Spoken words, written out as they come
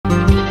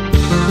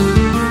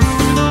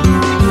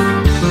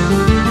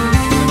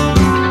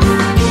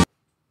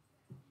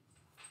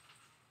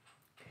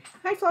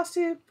Hi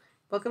FlossTube!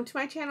 Welcome to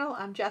my channel.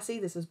 I'm Jessie.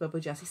 This is Bobo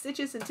Jessie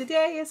Stitches, and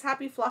today is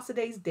Happy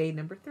Flossidays day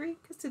number 3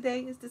 because today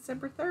is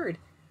December 3rd.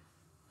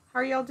 How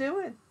are y'all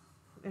doing?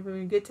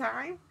 Having a good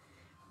time?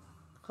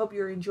 Hope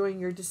you're enjoying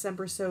your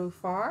December so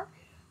far.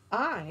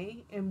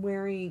 I am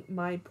wearing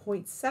my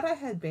poinsettia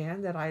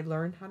headband that I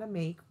learned how to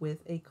make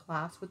with a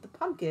class with the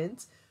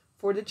pumpkins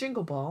for the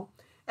Jingle Ball.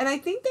 And I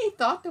think they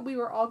thought that we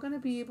were all going to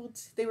be able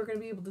to, they were going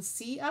to be able to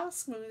see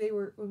us when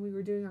we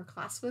were doing our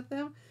class with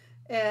them.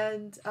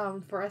 And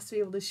for us to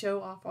be able to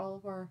show off all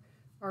of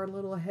our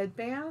little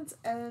headbands,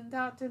 and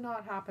that did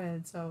not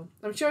happen. So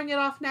I'm showing it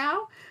off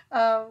now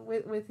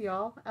with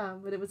y'all.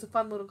 But it was a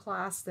fun little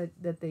class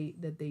that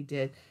they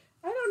did.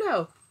 I don't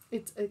know.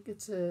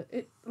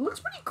 It looks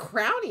pretty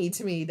crowny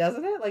to me,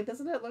 doesn't it? Like,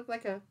 doesn't it look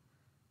like a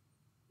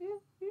yeah.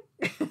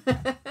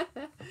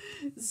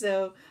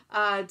 So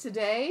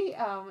today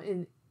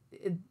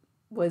it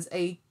was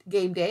a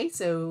game day.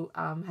 So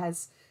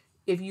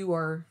if you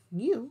are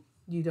new,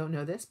 you don't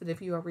know this, but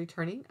if you are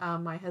returning,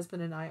 my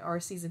husband and I are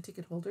season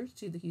ticket holders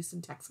to the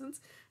Houston Texans,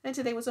 and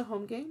today was a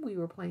home game. We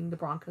were playing the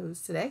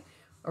Broncos today,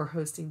 or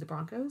hosting the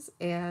Broncos,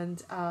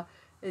 and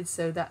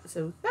so that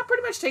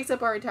pretty much takes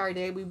up our entire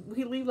day.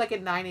 We leave like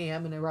at 9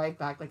 a.m. and arrive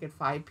back like at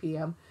 5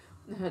 p.m.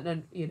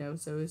 and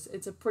so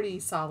it's a pretty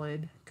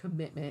solid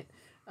commitment.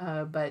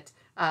 But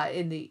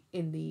in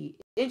the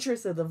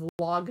interest of the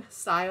vlog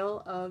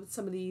style of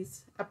some of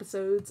these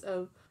episodes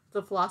of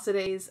the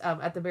Flossidays,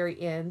 at the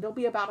very end there'll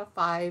be about a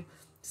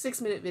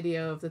 5-6 minute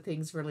video of the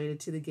things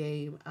related to the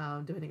game,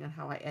 depending on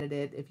how I edit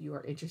it, if you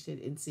are interested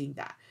in seeing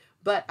that.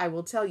 But I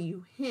will tell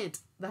you,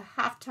 hint, the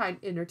halftime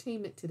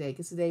entertainment today,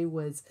 because today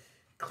was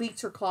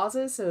Cleats or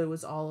Clauses, so it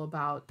was all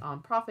about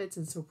profits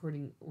and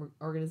supporting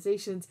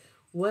organizations,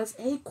 was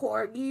a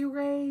Corgi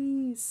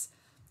Race.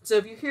 So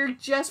if you're here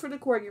just for the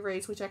Corgi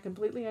Race, which I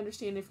completely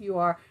understand if you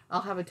are,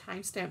 I'll have a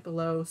timestamp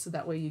below so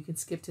that way you can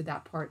skip to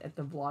that part at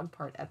the vlog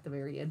part at the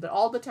very end. But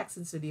all the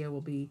Texans video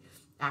will be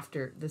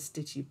after the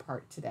stitchy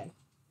part today.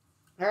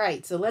 All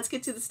right, so let's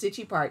get to the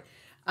stitchy part.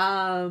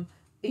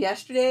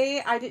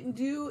 Yesterday, I didn't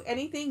do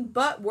anything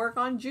but work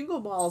on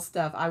Jingle Ball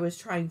stuff. I was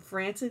trying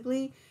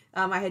frantically.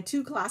 I had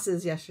 2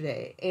 classes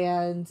yesterday,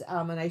 and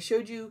I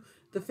showed you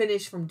the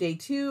finish from day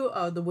 2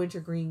 of the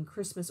Wintergreen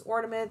Christmas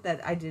ornament that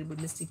I did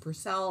with Misty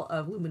Purcell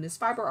of Luminous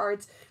Fiber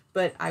Arts.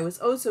 But I was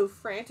also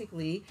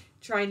frantically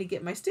trying to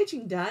get my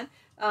stitching done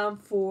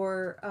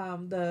for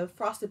the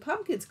Frosted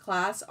Pumpkins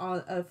class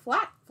on a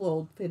flat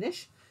fold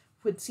finish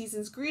with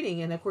Season's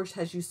Greeting. And of course,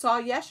 as you saw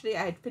yesterday,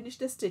 I had finished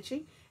the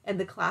stitching, and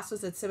the class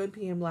was at 7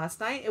 p.m. last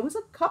night. It was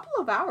a couple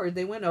of hours.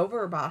 They went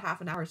over about half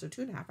an hour, so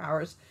 2.5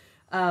 hours.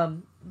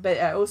 But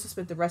I also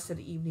spent the rest of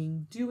the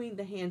evening doing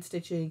the hand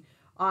stitching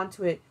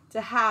onto it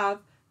to have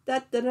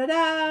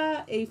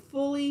a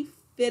fully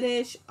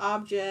finished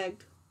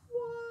object.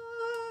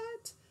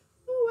 What?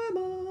 Who am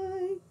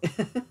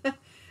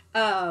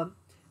I?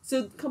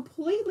 So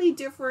completely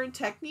different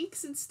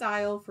techniques and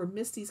style for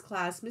Misty's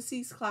class.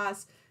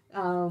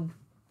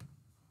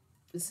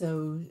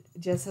 So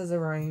just as a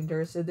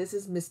reminder, so this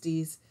is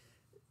Misty's.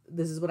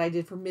 This is what I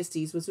did for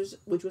Misty's,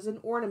 which was an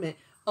ornament.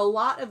 A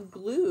lot of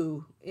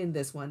glue in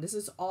this one. This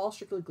is all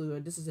strictly glue,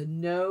 and this is a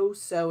no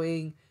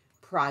sewing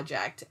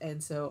project,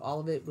 and so all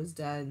of it was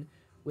done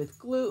with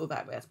glue. Oh,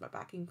 that's my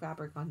backing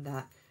fabric on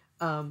that.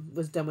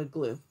 Was done with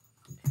glue.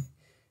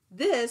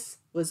 This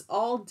was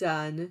all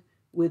done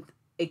with,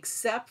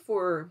 except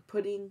for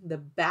putting the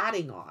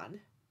batting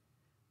on,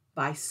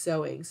 by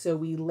sewing. So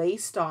we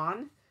laced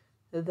on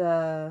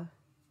the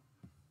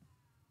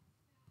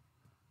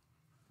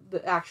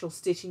actual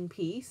stitching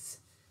piece.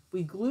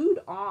 We glued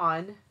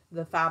on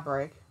the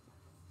fabric,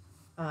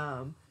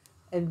 and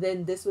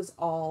then this was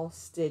all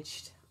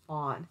stitched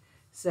on.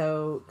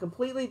 So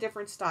completely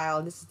different style.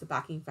 And this is the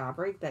backing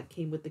fabric that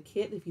came with the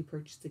kit. If you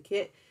purchased the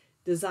kit,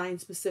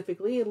 designed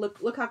specifically, and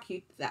look how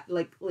cute that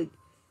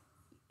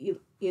you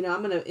know,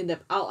 I'm gonna end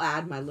up, I'll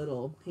add my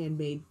little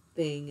handmade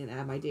thing and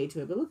add my day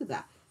to it. But look at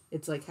that.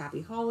 It's like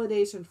Happy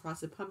Holidays from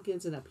Frosted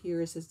Pumpkins, and up here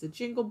it says the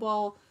Jingle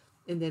Ball,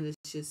 and then it's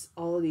just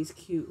all of these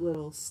cute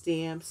little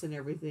stamps and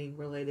everything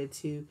related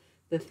to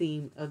the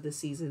theme of the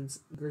season's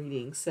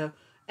greetings. So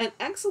an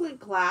excellent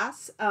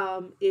class.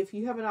 If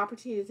you have an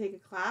opportunity to take a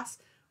class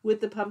with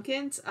the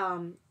pumpkins,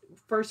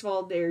 first of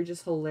all, they're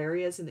just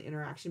hilarious, and the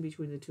interaction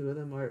between the two of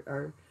them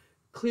are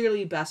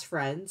clearly best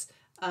friends.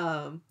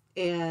 But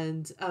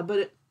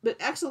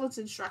excellent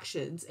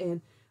instructions.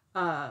 And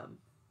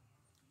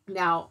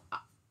now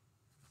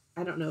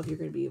I don't know if you're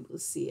going to be able to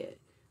see it,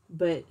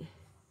 but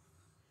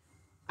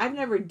I've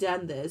never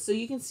done this. So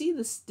you can see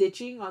the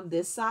stitching on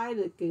this side.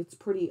 It's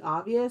pretty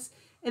obvious.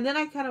 And then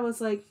I kind of was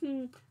like,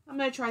 I'm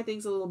going to try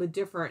things a little bit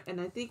different. And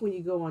I think when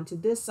you go onto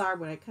this side,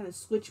 when I kind of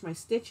switch my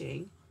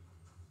stitching,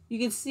 you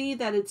can see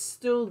that it's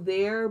still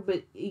there,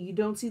 but you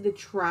don't see the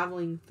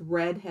traveling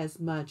thread as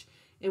much.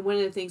 And one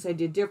of the things I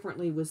did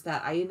differently was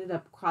that I ended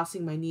up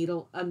crossing my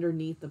needle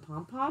underneath the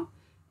pom-pom.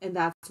 And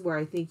that's where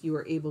I think you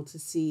were able to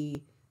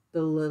see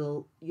the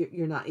little,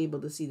 you're not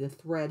able to see the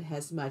thread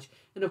as much.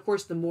 And of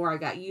course, the more I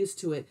got used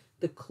to it,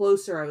 the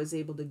closer I was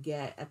able to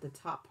get at the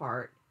top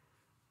part.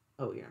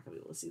 Oh, you're not gonna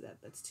be able to see that.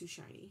 That's too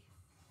shiny.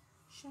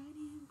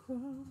 Shiny and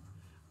chrome.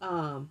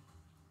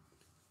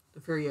 The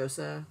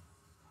Furiosa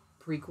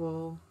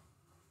prequel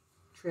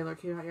trailer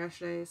came out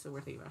yesterday, so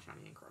we're thinking about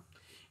shiny and chrome.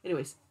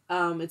 Anyways,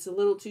 it's a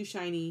little too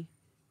shiny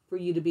for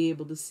you to be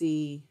able to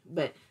see,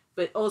 but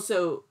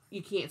also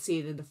you can't see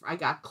it in the. I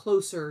got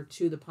closer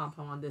to the pom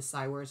pom on this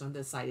side, whereas on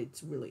this side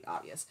it's really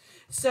obvious.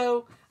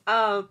 So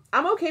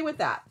I'm okay with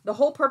that. The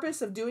whole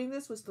purpose of doing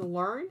this was to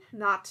learn,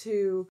 not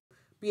to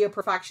be a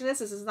perfectionist.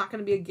 This is not going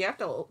to be a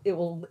gift. It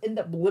will end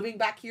up living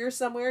back here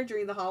somewhere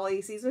during the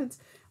holiday seasons.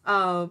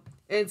 And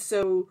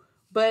so,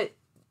 but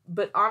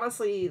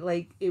honestly,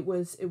 like it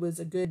was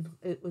a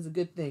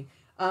good thing.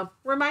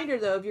 Reminder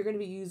though, if you're going to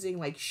be using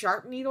like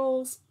sharp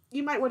needles,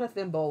 you might want a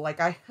thimble.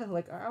 Like I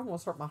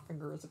almost hurt my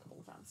fingers a couple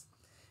of times.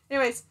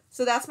 Anyways,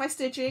 so that's my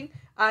stitching.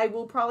 I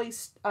will probably,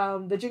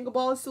 the Jingle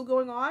Ball is still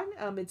going on.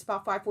 It's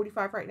about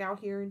 5:45 right now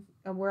here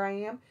where I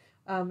am,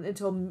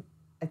 until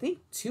I think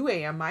 2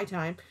 a.m. my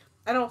time.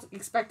 I don't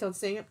expect on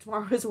staying up.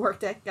 Tomorrow is a work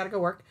day. Gotta go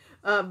work.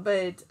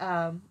 But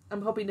I'm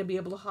hoping to be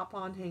able to hop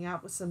on, hang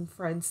out with some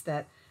friends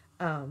that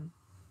are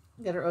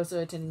also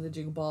attending the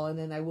Jingle Ball. And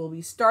then I will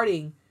be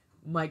starting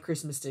my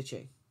Christmas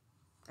stitching.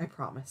 I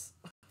promise.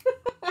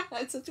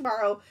 So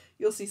tomorrow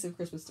you'll see some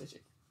Christmas stitching.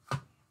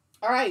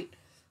 All right.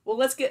 Well,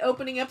 let's get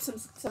opening up some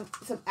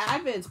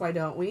Advents. Why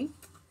don't we?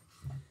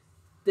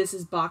 This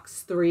is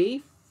box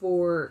 3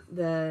 for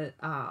the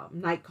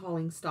Night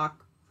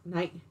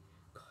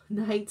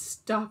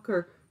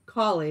Stalker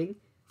Calling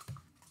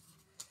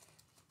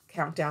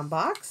countdown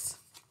box.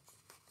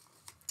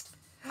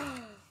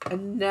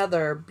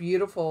 Another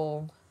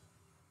beautiful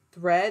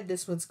thread.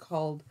 This one's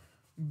called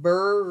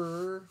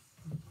Burberries.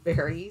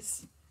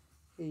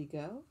 Here you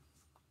go.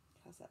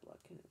 How's that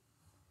looking?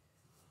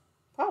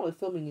 Probably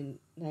filming in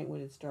night when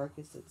it's dark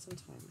is that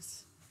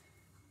sometimes.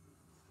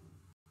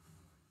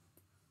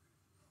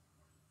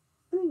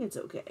 I think it's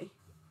okay.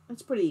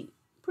 It's pretty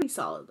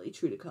solidly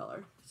true to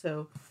color.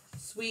 So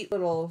sweet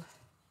little,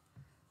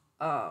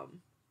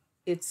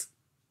 it's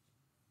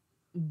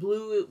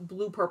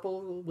blue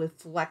purple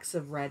with flecks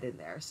of red in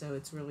there. So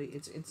it's really,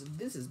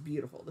 this is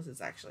beautiful. This is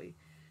actually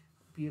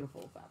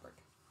beautiful fabric.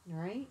 All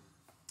right.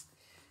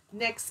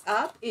 Next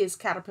up is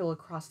Caterpillar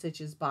Cross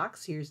Stitches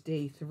box. Here's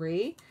day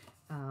 3.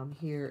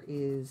 Here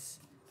is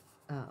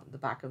the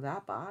back of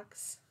that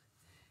box.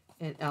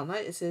 And on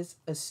night it says,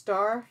 A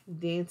Star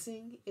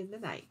Dancing in the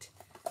Night.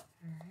 All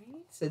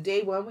right. So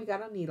day 1 we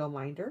got a needle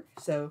minder.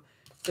 So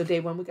day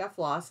 1 we got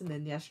floss, and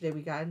then yesterday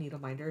we got a needle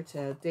minder.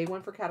 So day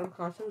 1 for Caterpillar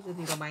Cross was a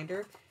needle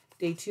minder.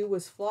 Day 2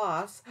 was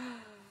floss.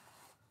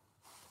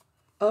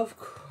 Of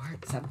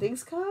course,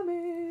 something's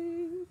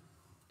coming.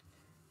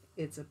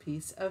 It's a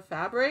piece of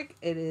fabric.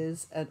 It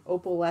is an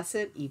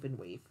opalescent even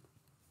weave.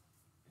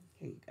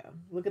 Here you go.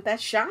 Look at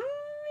that shine.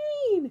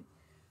 I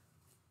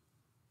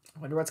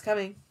wonder what's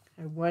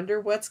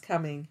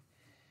coming.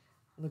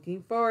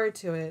 Looking forward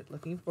to it.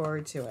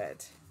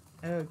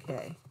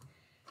 Okay.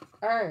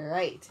 All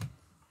right.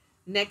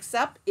 Next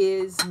up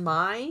is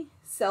my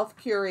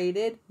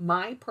self-curated,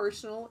 my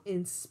personal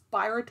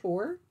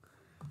Inspirator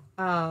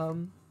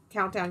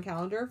countdown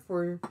calendar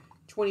for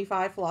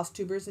 25 floss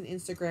tubers and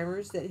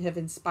Instagrammers that have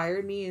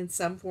inspired me in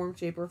some form,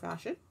 shape, or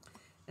fashion.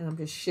 And I'm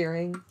just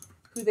sharing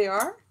who they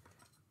are.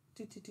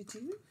 Shake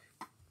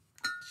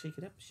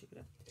it up.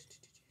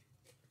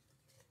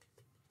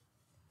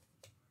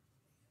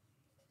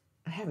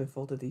 I haven't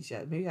folded these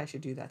yet. Maybe I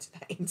should do that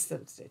tonight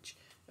instead of stitch.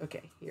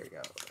 Okay, here we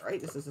go. All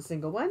right, this is a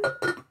single one.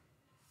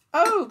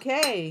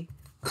 Okay.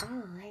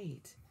 All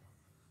right.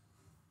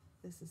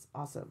 This is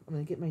awesome. I'm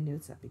going to get my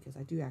notes up because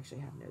I do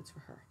actually have notes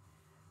for her.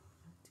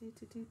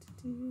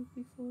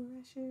 Before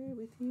I share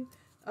with you.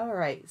 All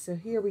right, so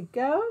here we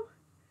go.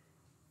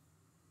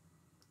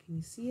 Can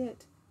you see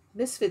it?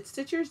 Misfit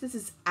Stitchers. This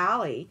is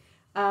Allie.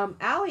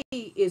 Allie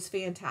is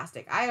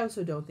fantastic. I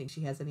also don't think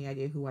she has any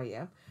idea who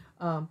I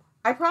am.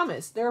 I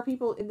promise there are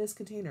people in this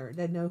container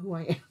that know who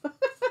I am.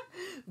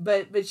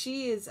 but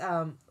she is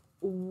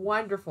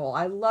wonderful.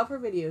 I love her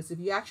videos. If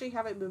you actually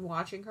haven't been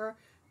watching her,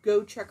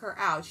 go check her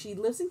out. She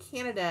lives in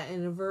Canada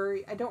in a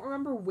very, I don't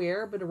remember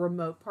where, but a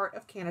remote part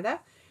of Canada.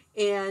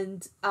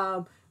 And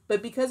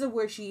but because of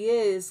where she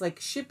is, like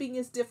shipping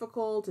is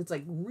difficult. It's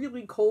like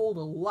really cold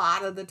a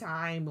lot of the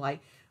time.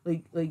 Like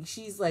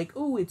she's like,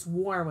 oh, it's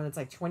warm when it's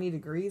like 20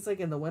 degrees like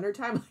in the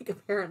wintertime. Like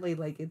apparently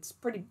like it's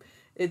pretty,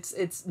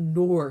 it's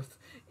north.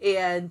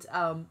 And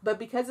but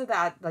because of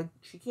that, like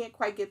she can't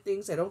quite get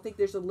things. I don't think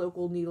there's a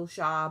local needle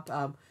shop.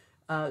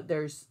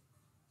 There's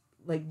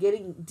like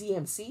getting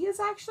DMC is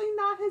actually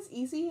not as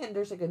easy, and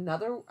there's like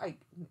another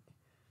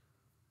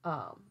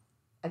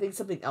I think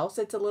something else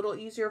that's a little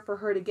easier for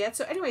her to get.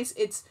 So anyways,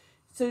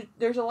 so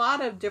there's a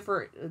lot of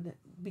different,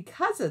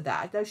 because of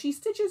that. Now she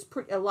stitches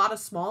a lot of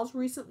smalls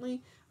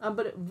recently,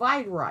 but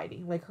wide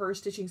variety. Like her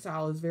stitching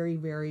style is very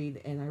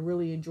varied and I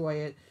really enjoy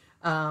it.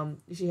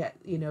 She had,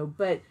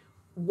 but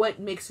what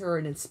makes her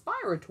an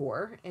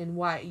Inspirator and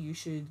why you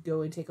should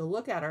go and take a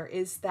look at her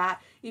is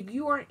that if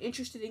you aren't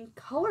interested in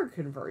color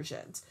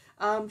conversions,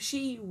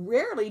 she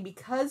rarely,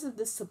 because of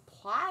the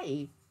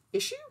supply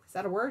issue, is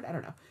that a word? I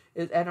don't know.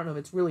 I don't know if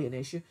it's really an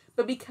issue,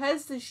 but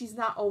because she's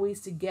not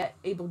always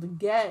able to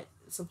get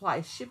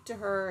supplies shipped to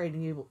her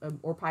and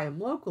or buy them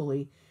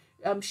locally,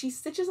 she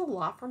stitches a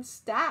lot from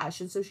stash,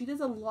 and so she does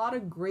a lot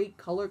of great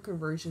color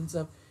conversions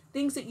of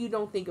things that you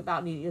don't think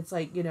about needing. It's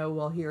like,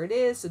 well, here it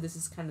is. So this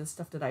is kind of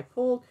stuff that I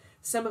pulled.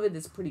 Some of it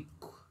is pretty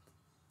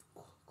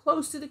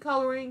close to the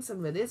coloring. Some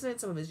of it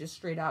isn't. Some of it is just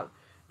straight out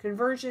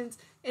conversions.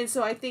 And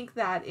so I think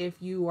that if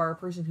you are a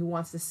person who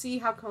wants to see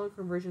how color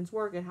conversions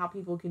work and how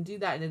people can do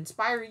that and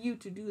inspire you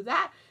to do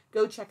that,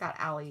 go check out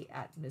Allie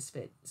at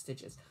Misfit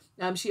Stitches.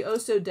 She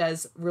also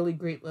does really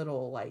great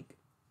little,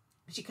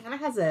 she kind of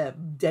has a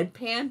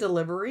deadpan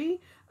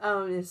delivery,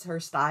 is her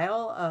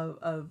style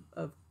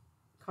of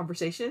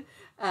conversation.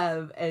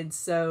 And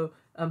so,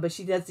 but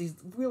she does these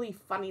really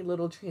funny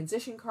little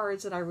transition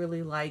cards that I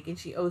really like. And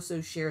she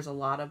also shares a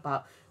lot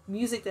about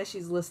music that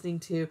she's listening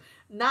to.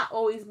 Not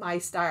always my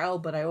style,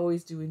 but I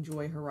always do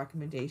enjoy her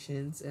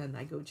recommendations and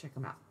I go check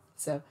them out.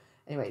 So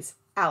anyways,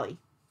 Allie,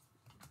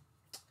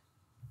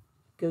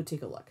 go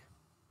take a look.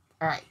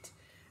 All right.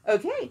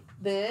 Okay.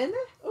 Then,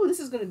 this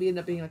is going to end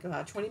up being like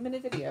about a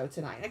 20-minute video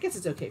tonight. I guess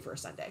it's okay for a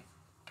Sunday.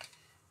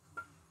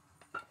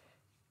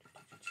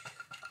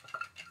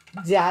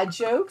 Dad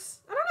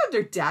jokes. I don't know if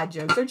they're dad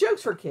jokes. They're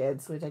jokes for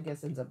kids, which I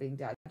guess ends up being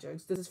dad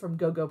jokes. This is from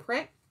Go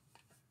Print.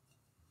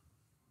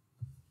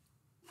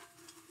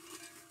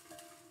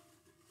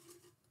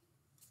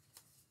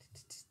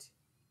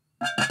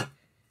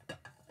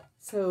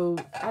 So,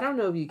 I don't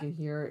know if you can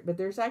hear it, but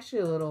there's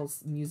actually a little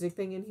music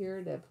thing in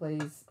here that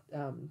plays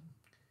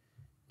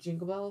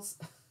Jingle Bells.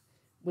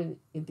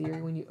 In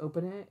theory, when you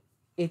open it,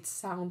 it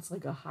sounds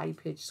like a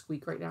high-pitched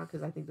squeak right now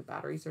because I think the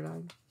batteries are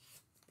dying.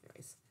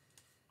 Anyways.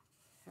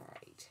 All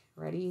right,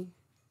 ready?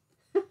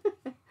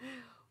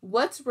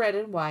 What's red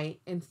and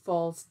white and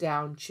falls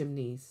down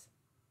chimneys?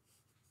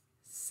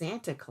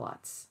 Santa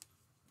Claus.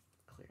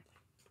 Clearly.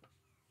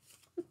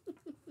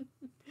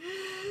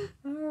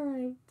 All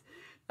right.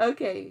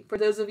 Okay, for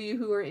those of you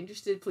who are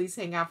interested, please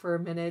hang out for a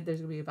minute. There's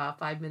going to be about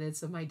 5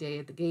 minutes of my day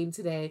at the game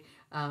today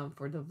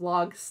for the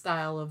vlog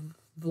style of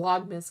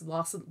Vlogmas,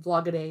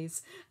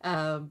 Vlogidays.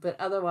 But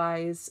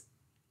otherwise,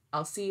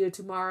 I'll see you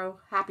tomorrow.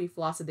 Happy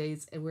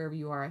Flossidays, and wherever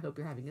you are, I hope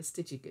you're having a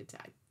stitchy good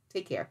time.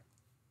 Take care.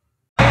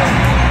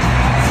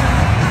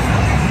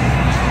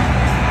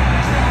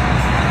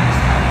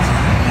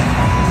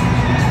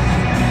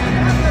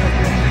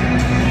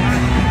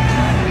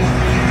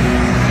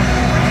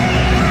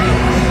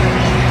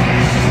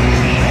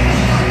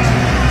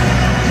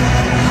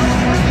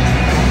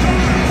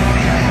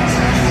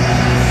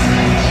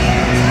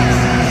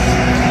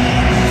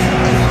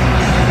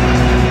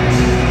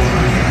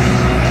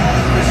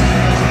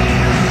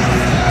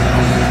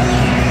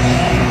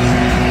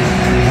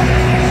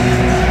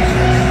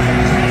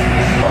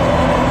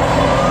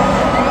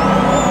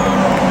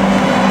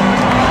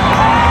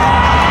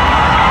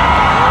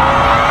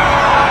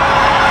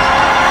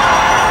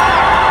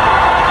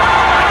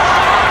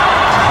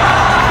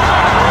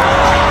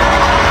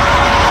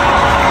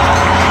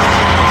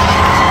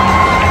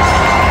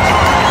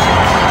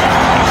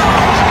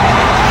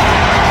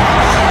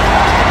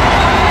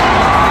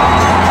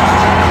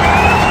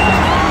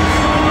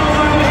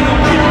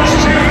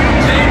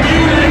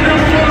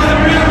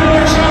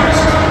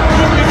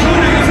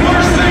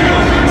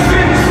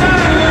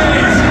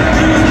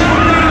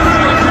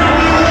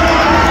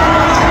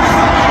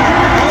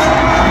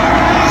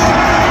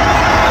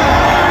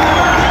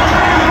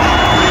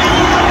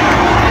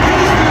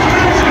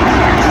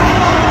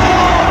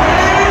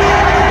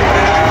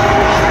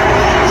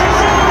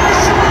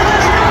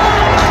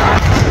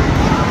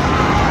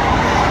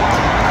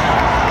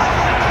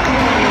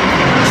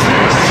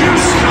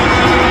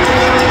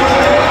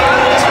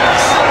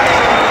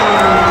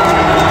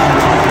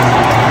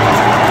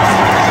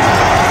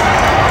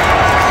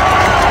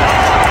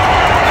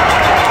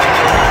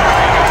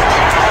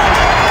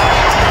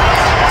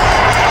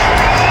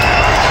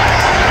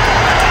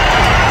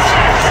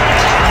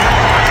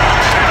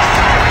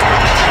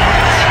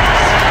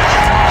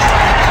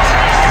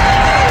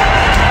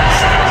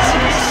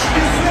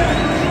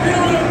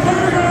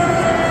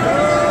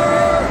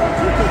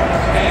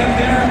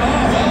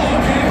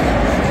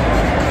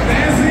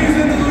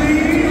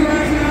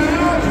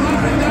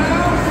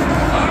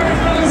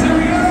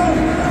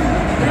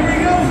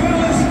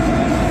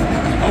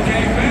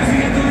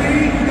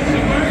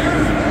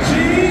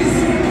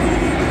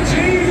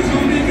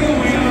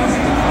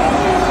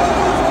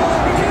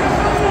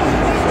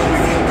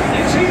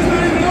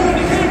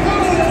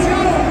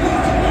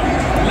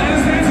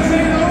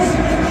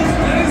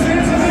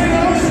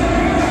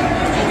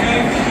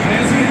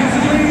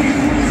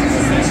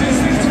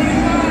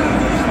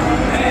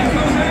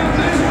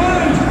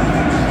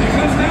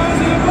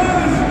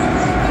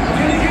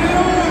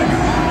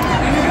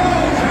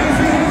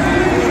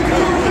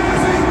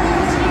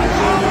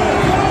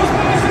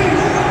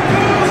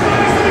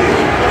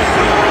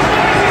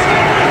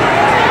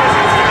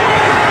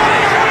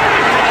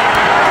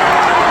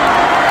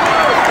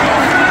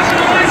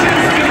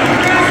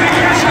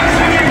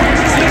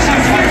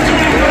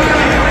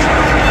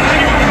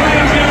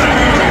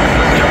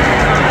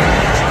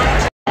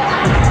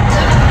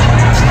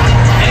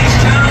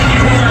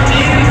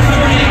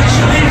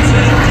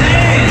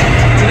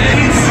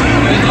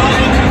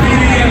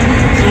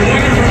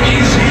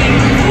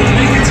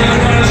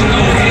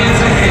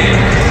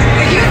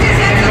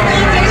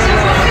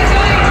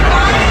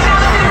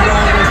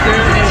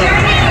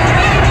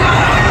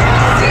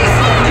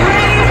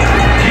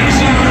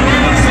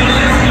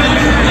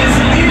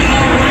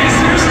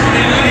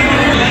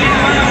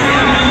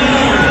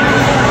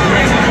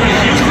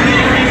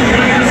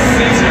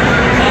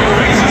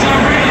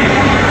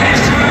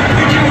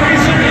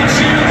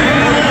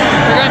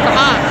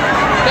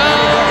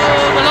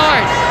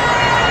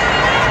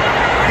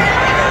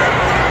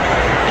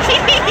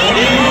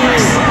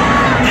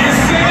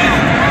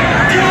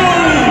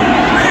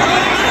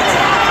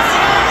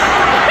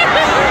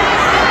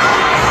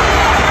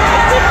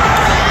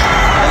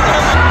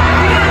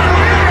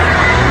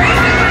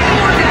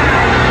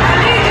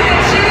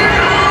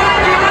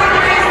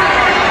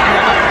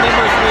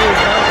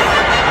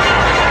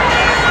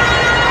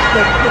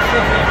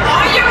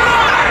 On your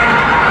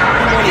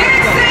mark.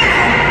 Get set.